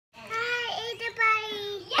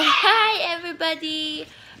everybody.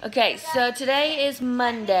 Okay, so today is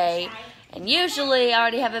Monday, and usually I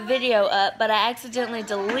already have a video up, but I accidentally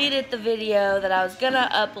deleted the video that I was gonna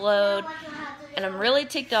upload, and I'm really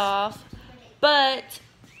ticked off. But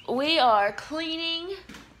we are cleaning.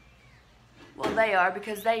 Well, they are,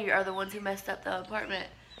 because they are the ones who messed up the apartment.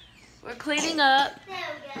 We're cleaning up. There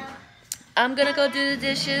we go. I'm gonna go do the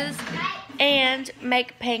dishes and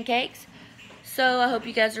make pancakes. So I hope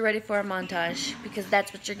you guys are ready for a montage, because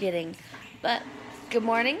that's what you're getting. But good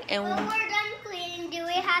morning, and When we're done cleaning, do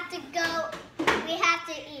we have to go? We have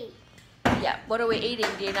to eat. yeah, what are we eating?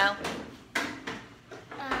 Do you know?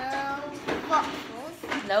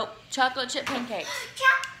 Waffles. Nope, chocolate chip pancakes.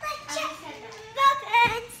 Chocolate chip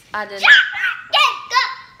muffins. I did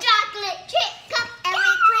Chocolate chip cup, and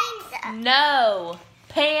we cleaned them. No,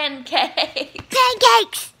 pancakes.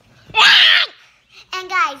 Pancakes. And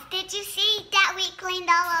guys, did you see that we cleaned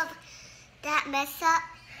all of that mess up?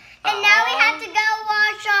 And now we have to go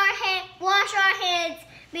wash our hands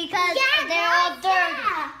because they're all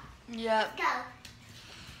dirty. Yep. Go.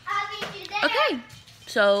 I'll meet you there. Okay,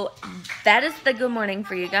 so that is the good morning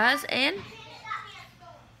for you guys, and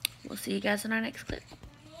we'll see you guys in our next clip.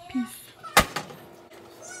 Peace.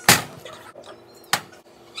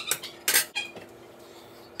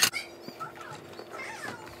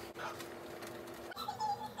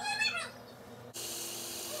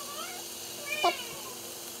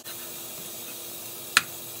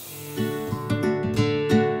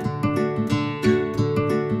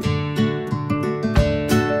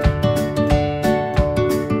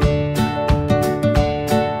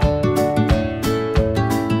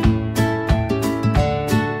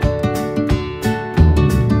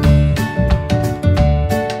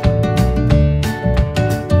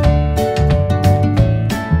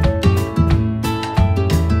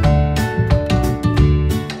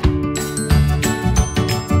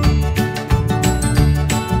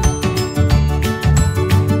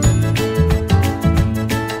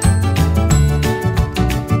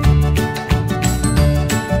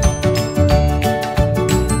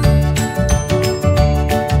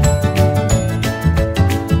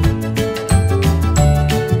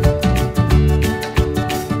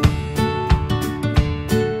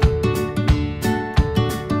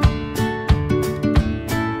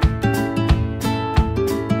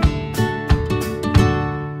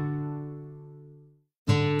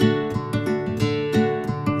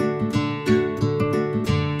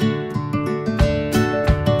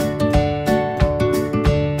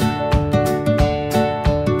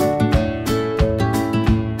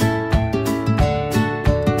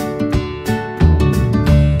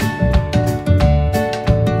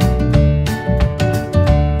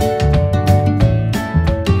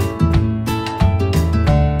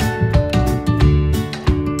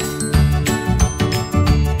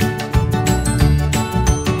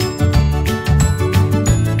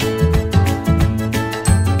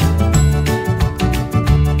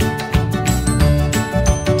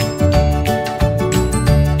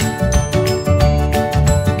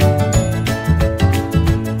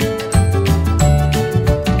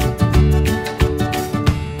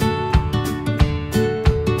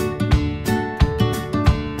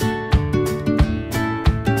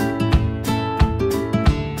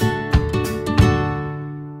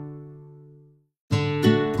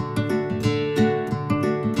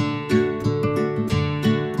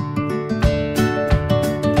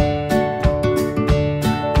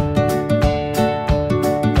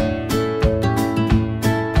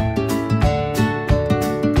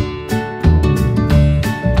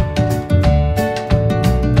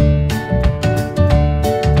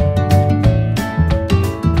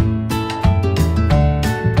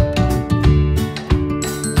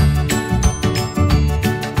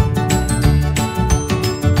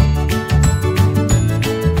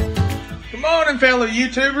 Fellow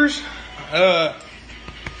YouTubers,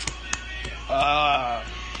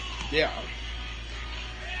 yeah.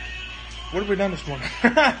 What have we done this morning?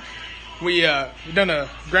 we done a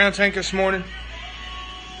ground tank this morning,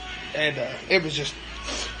 and it was just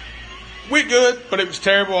went good, but it was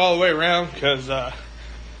terrible all the way around because the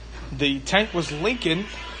tank was leaking,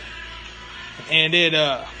 and it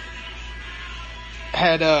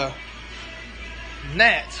had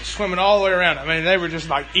gnats swimming all the way around. I mean, they were just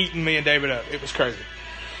like eating me and David up. It was crazy.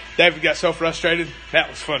 David got so frustrated. That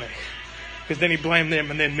was funny. Because then he blamed them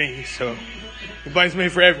and then me. So he blames me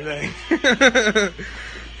for everything. No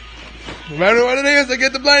matter what it is, I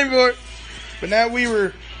get the blame for it. But now we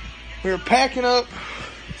were packing up.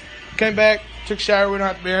 Came back, took a shower. We don't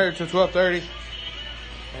have to be here until 12:30.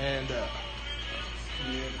 And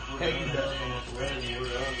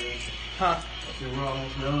Huh? We're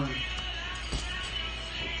almost done.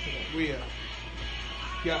 we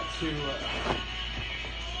got to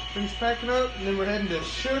finish packing up, and then we're heading to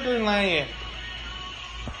Sugar Land.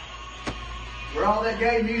 Where all that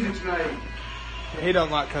gay music's made. He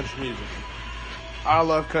don't like country music. I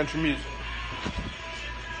love country music.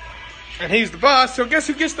 And he's the boss, so guess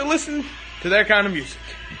who gets to listen to that kind of music?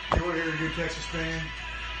 You want to hear a good Texas band?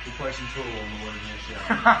 We play some Tool on the way to this show.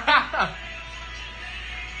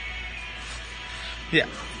 Yeah.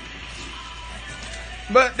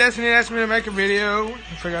 But Destiny asked me to make a video.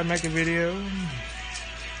 I figured I'd make a video.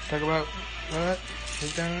 Talk about what?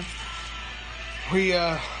 What's down? We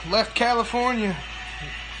left California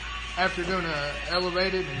after doing a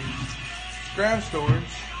elevated and ground storage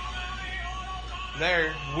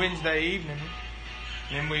there Wednesday evening.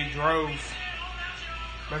 And then we drove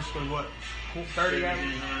basically what?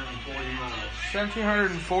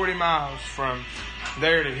 1,740 miles from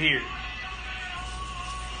there to here.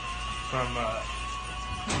 From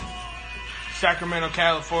Sacramento,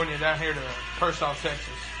 California, down here to Pearsall,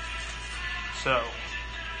 Texas. So,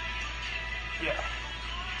 yeah.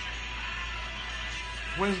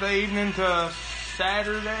 Wednesday evening to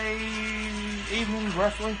Saturday evening,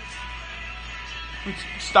 roughly. We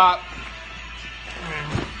stopped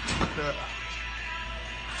and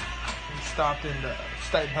stopped in the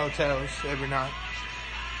stayed in hotels every night.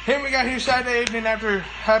 Then we got here Saturday evening after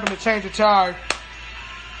having to change a tire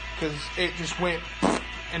because it just went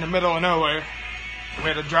in the middle of nowhere. We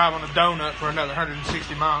had to drive on a donut for another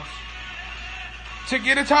 160 miles to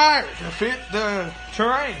get a tire to fit the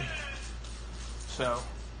terrain. So,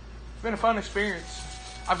 it's been a fun experience.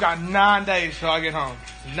 I've got 9 days till I get home.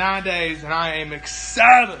 9 days, and I am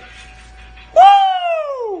excited.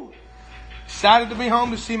 Woo! Excited to be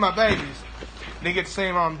home to see my babies. Didn't get to see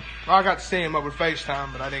them I got to see them over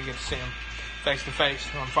FaceTime, but I didn't get to see them face to face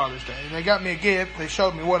on Father's Day. And they got me a gift. They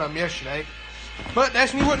showed me one of them yesterday, but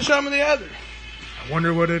Destiny wouldn't show me the other. I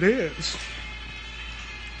wonder what it is.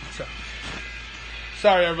 So,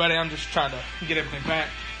 sorry everybody, I'm just trying to get everything back.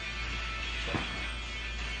 So,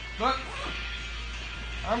 but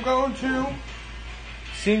I'm going to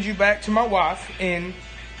send you back to my wife in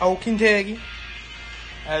Old Kentucky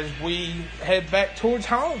as we head back towards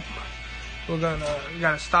home. We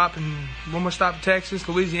gotta stop in one more stop in Texas,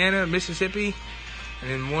 Louisiana, Mississippi, and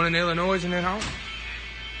then one in Illinois, and then home.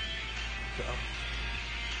 So,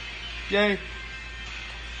 yay!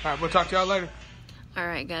 All right, we'll talk to y'all later. All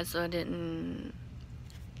right, guys. So I didn't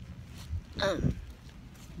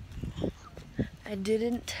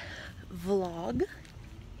vlog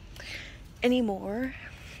anymore,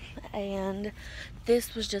 and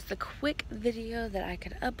this was just a quick video that I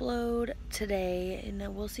could upload today,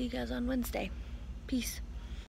 and we'll see you guys on Wednesday. Peace.